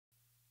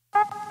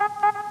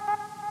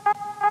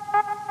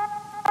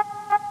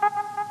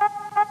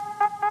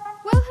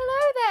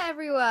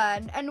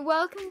and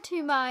welcome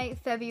to my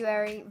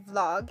February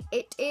vlog.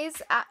 It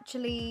is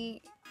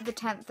actually the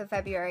 10th of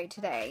February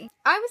today.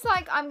 I was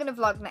like, I'm gonna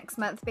vlog next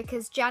month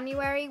because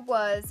January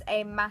was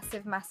a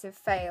massive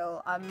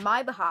fail on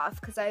my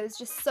behalf because I was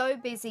just so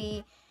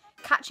busy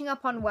catching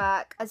up on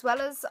work, as well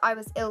as I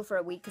was ill for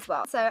a week as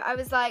well. So I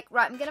was like,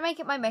 right, I'm gonna make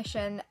it my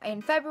mission.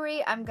 In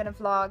February I'm gonna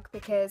vlog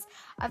because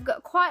I've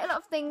got quite a lot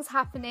of things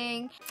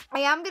happening. I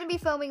am gonna be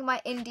filming my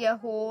India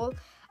haul.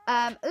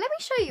 Let me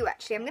show you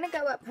actually. I'm gonna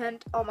go up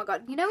and, oh my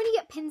god, you know when you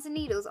get pins and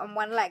needles on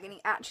one leg and you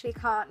actually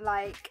can't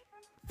like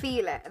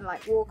feel it and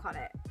like walk on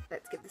it?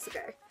 Let's give this a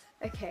go.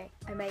 Okay,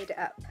 I made it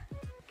up.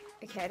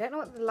 Okay, I don't know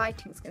what the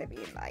lighting's going to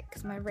be like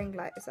because my ring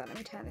light is on. Let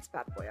me turn this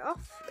bad boy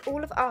off.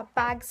 All of our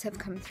bags have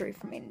come through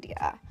from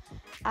India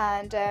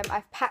and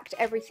I've packed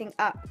everything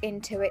up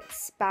into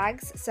its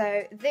bags.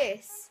 So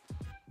this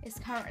is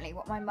currently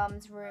what my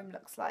mum's room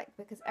looks like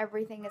because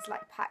everything is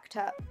like packed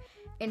up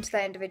into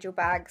their individual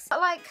bags.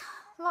 Like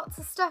lots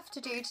of stuff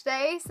to do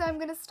today, so I'm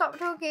going to stop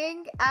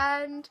talking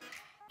and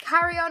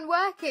carry on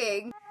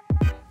working.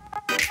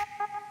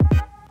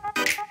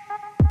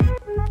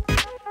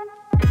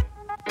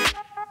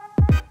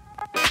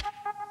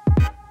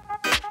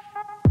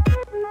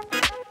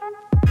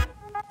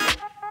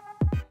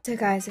 So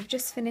guys, I've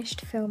just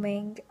finished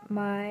filming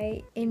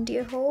my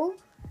India haul.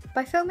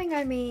 By filming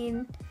I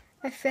mean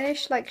I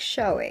finished like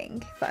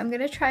showing, but I'm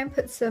gonna try and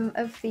put some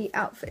of the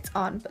outfits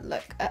on, but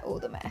look at all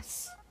the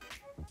mess.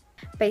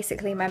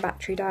 Basically my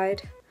battery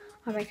died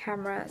on my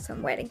camera, so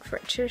I'm waiting for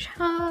it to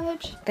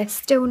charge. There's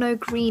still no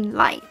green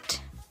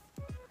light.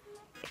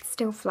 It's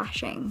still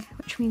flashing,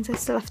 which means I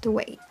still have to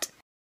wait.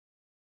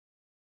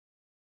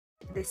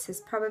 This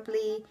has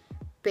probably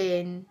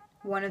been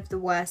one of the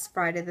worst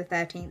Friday the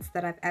 13th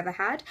that I've ever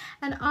had,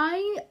 and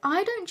I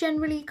don't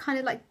generally kind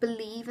of like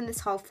believe in this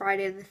whole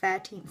Friday the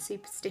 13th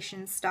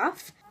superstition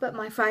stuff, but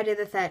my Friday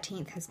the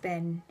 13th has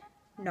been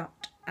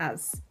not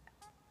as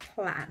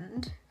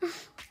planned.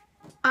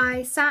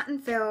 I sat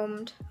and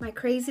filmed my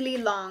crazily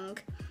long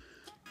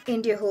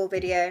India haul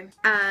video,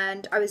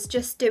 and I was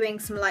just doing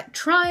some like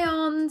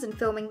try-ons and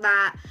filming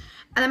that,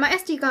 and then my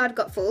SD card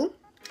got full.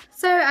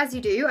 So as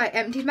you do, I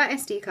emptied my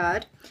SD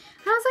card.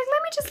 And I was like,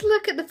 let me just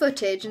look at the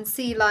footage and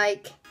see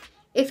like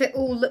if it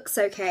all looks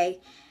okay.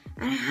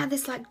 And I had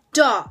this like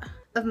dot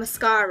of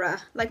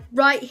mascara like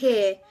right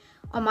here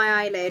on my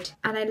eyelid,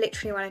 and I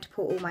literally wanted to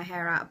pull all my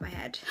hair out of my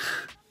head.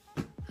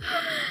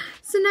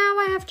 So now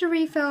I have to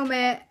refilm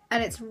it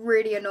and it's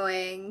really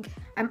annoying.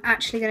 I'm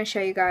actually going to show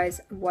you guys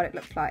what it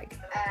looked like.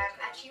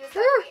 And she was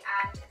lovely,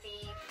 and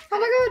the oh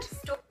my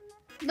god,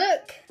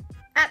 look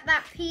at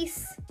that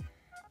piece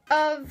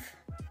of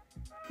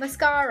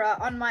mascara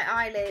on my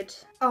eyelid.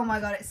 Oh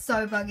my god, it's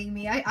so bugging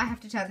me. I have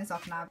to turn this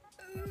off now.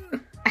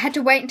 I had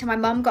to wait until my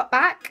mum got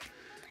back,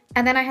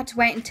 and then I had to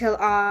wait until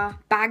our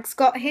bags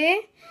got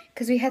here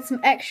because we had some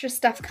extra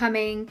stuff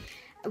coming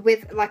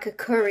with like a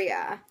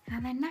courier.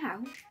 And then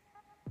now,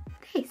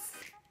 this.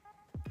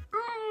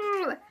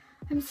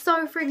 I'm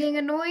so frigging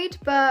annoyed,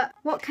 but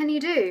what can you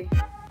do?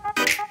 I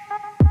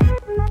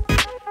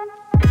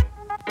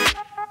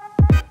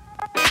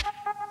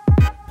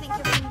think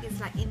your finger's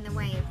like in the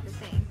way of the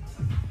thing.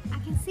 I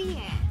can see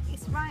it.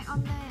 It's right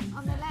on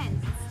the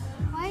lens.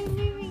 Why are you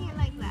moving it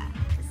like that?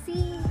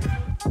 See?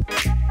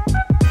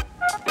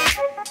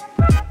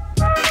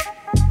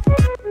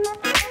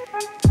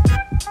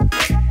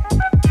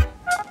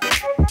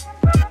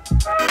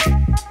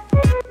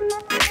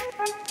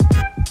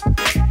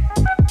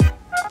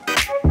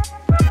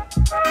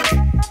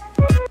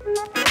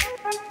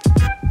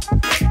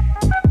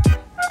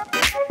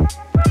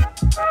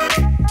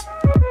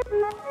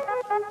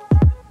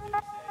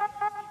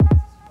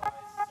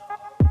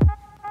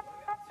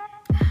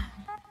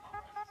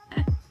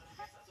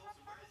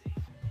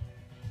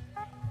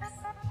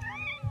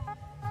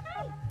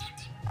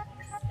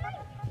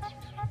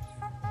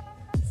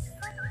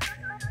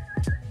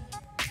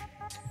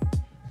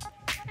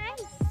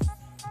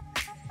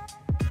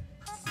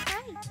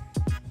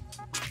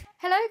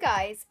 Hello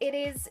guys, it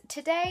is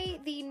today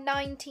the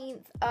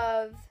 19th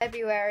of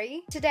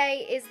February.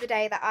 Today is the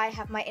day that I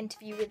have my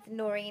interview with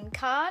Noreen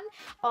Khan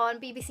on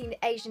BBC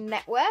Asian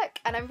Network,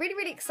 and I'm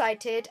really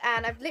excited,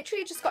 and I've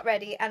literally just got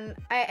ready and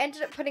I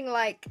ended up putting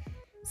like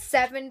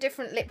 7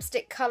 different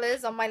lipstick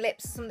colours on my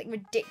lips, something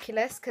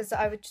ridiculous because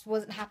I just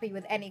wasn't happy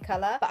with any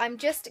colour. But I'm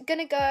just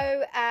gonna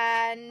go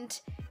and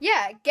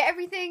yeah, get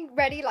everything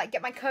ready, like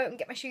get my coat and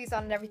get my shoes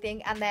on and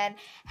everything, and then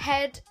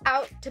head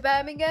out to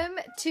Birmingham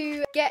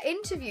to get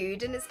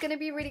interviewed. And it's gonna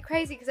be really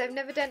crazy because I've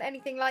never done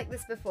anything like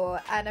this before,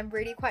 and I'm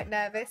really quite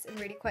nervous and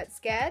really quite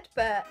scared,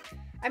 but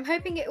I'm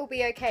hoping it will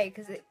be okay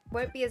because it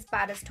won't be as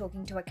bad as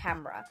talking to a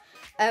camera.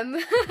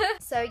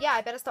 So yeah,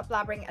 I better stop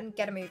blabbering and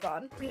get a move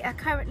on. We are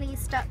currently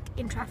stuck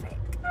in traffic.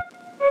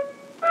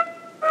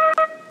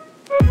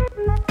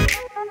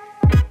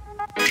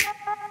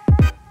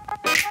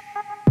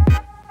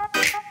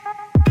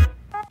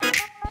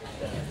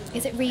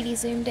 Is it really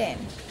zoomed in?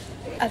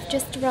 I've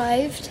just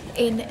arrived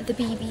in the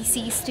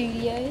BBC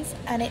studios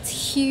and it's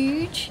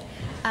huge.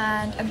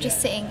 and I'm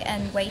just sitting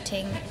and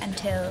waiting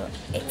until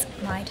it's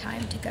my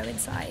time to go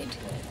inside.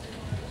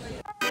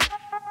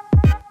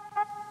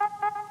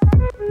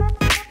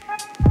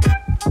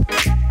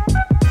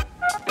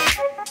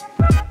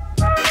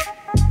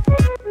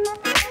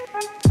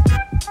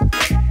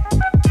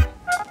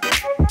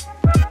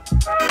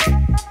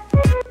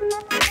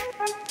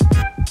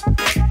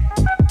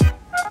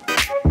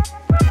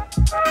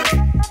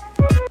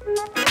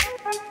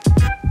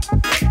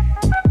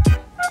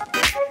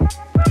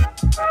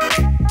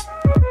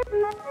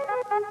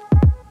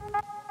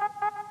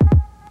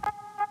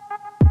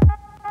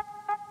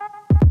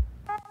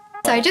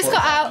 So I just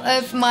got out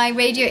of my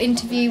radio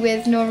interview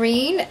with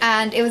Noreen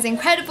and it was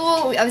incredible.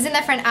 I was in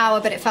there for an hour,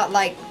 but it felt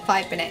like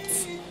 5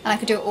 minutes and I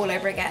could do it all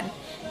over again.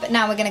 But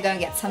now we're gonna go and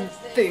get some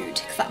food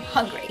because I'm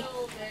hungry.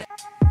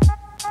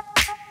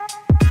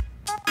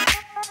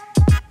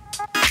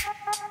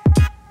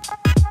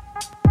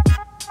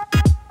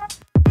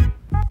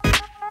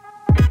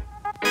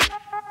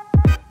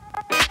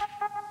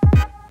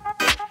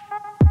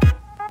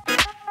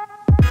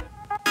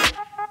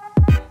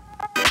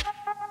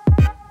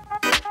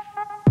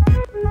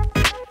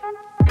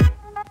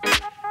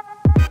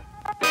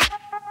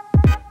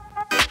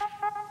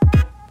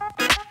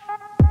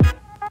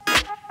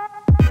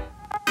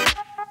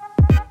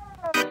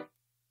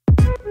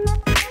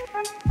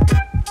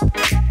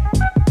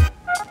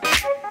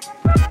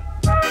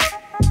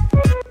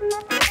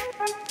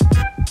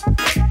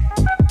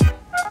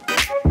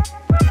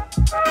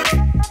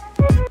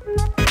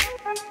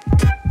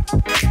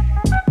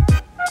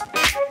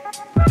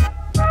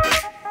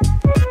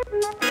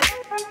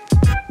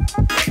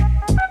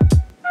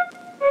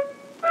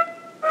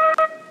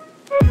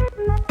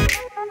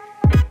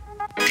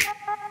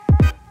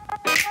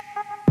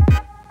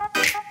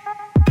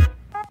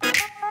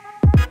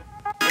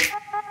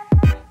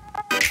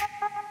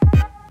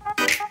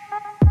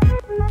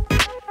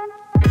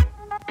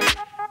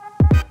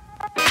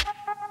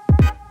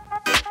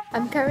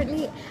 I'm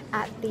currently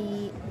at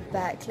the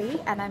Berkeley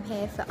and I'm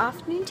here for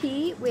afternoon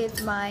tea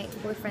with my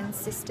boyfriend's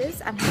sisters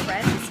and her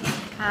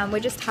friends. We're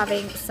just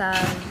having some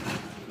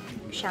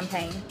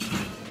champagne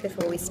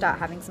before we start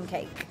having some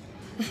cake.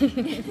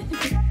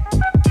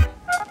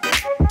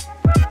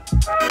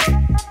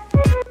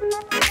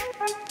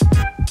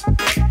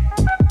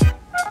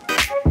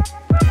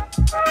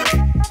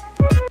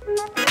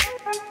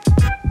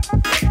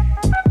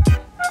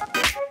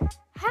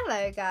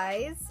 Hello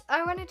guys,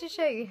 I wanted to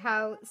show you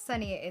how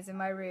sunny it is in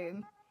my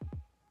room.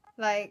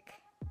 Like,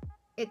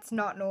 it's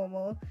not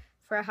normal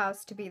for a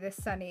house to be this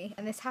sunny,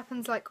 and this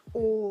happens like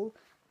all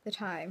the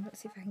time.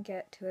 Let's see if I can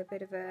get to a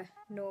bit of a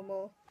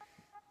normal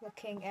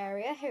looking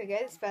area. Here we go,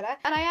 this is better.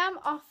 And I am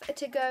off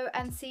to go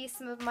and see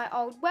some of my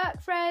old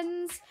work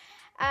friends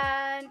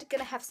and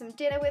gonna have some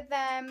dinner with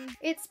them.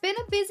 It's been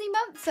a busy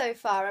month so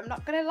far, I'm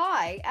not gonna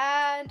lie,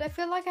 and I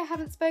feel like I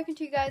haven't spoken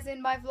to you guys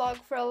in my vlog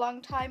for a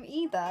long time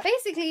either.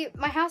 Basically,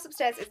 my house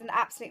upstairs is an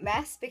absolute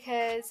mess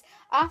because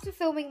after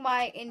filming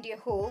my India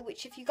haul,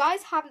 which if you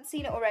guys haven't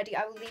seen it already,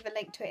 I will leave a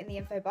link to it in the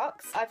info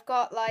box. I've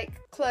got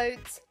like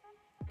clothes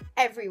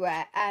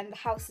everywhere and the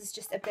house is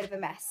just a bit of a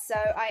mess. So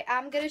I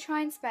am gonna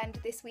try and spend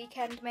this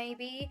weekend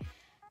maybe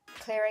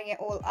clearing it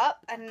all up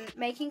and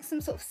making some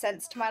sort of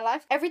sense to my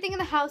life. Everything in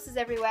the house is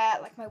everywhere,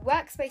 like my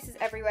workspace is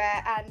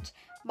everywhere and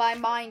my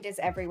mind is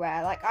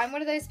everywhere. Like, I'm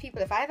one of those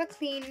people, if I have a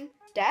clean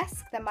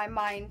desk, then my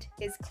mind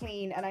is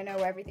clean and I know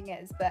where everything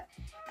is, but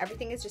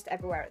everything is just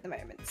everywhere at the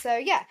moment. So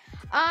yeah,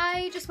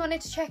 I just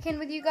wanted to check in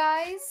with you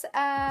guys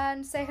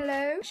and say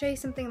hello, show you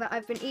something that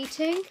I've been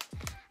eating.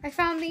 I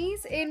found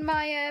these in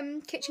my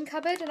kitchen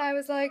cupboard and I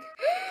was like,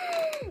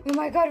 oh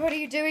my god, what are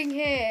you doing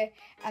here?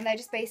 And they're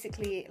just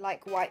basically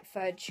like white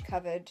fudge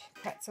covered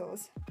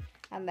pretzels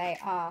and they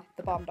are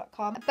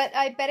thebomb.com. But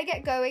I better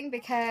get going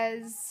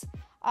because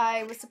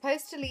I was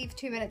supposed to leave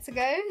 2 minutes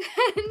ago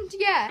and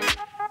yeah.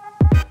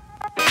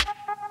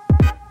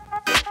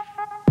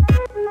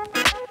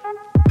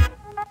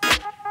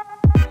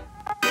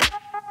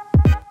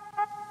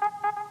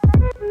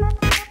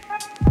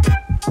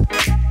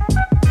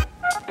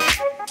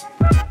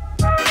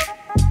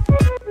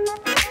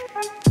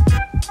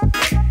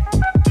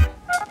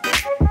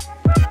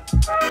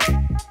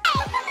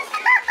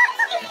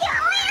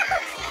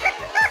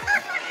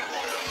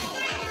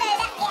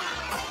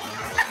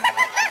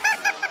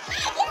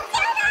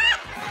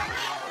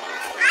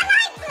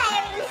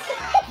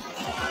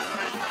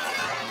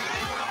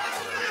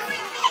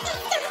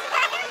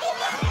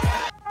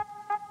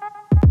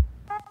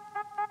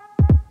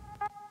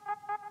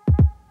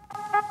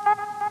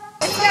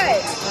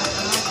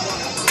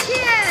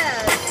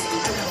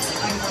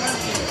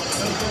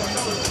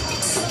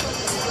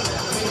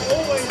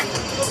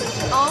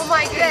 Oh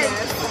my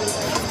goodness.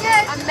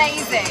 Good.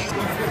 Amazing.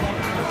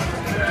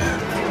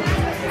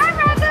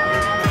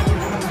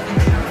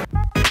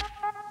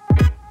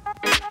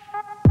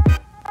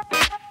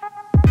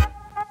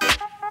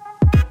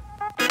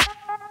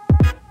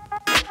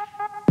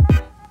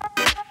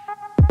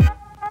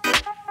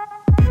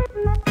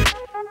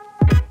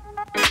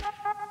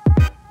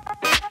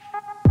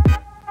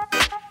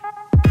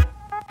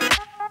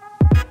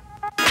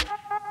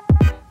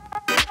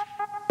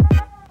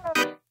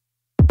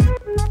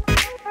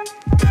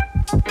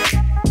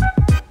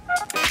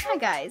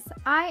 guys,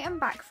 I am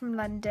back from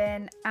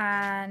London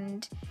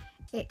and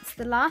it's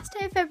the last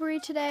day of February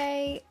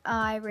today.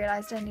 I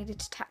realised I needed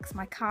to tax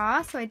my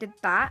car, so I did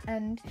that,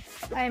 and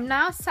I am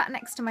now sat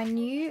next to my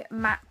new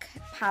MAC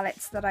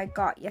palettes that I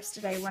got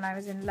yesterday when I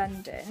was in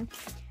London,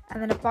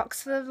 and then a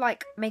box full of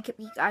like Makeup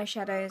Geek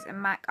eyeshadows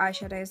and MAC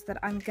eyeshadows that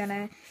I'm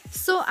gonna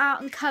sort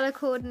out and colour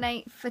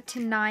coordinate for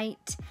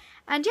tonight.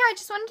 And yeah, I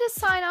just wanted to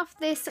sign off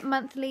this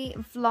monthly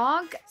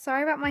vlog.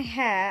 Sorry about my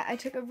hair. I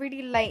took a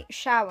really late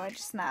shower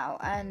just now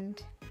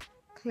and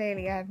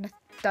clearly I have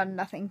done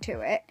nothing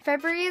to it.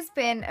 February has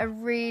been a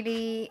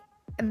really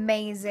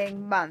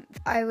amazing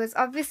month. I was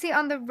obviously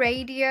on the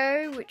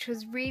radio, which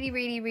was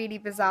really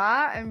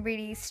bizarre and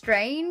really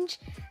strange,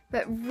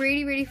 but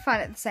really fun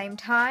at the same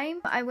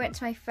time. I went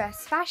to my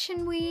first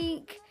fashion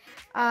week.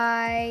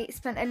 I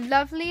spent a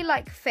lovely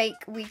like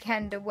fake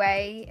weekend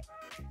away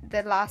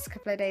the last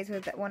couple of days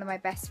with one of my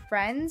best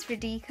friends,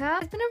 Radhika.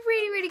 It's been a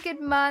really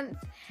good month,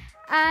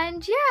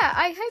 and yeah,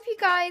 I hope you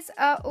guys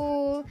are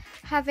all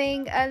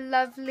having a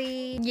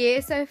lovely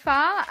year so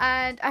far,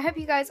 and I hope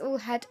you guys all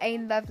had a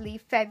lovely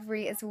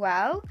February as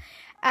well.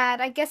 And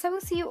I guess I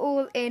will see you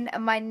all in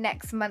my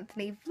next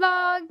monthly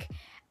vlog,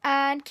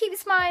 and keep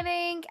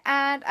smiling,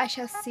 and I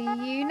shall see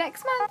you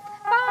next month.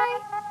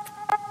 Bye!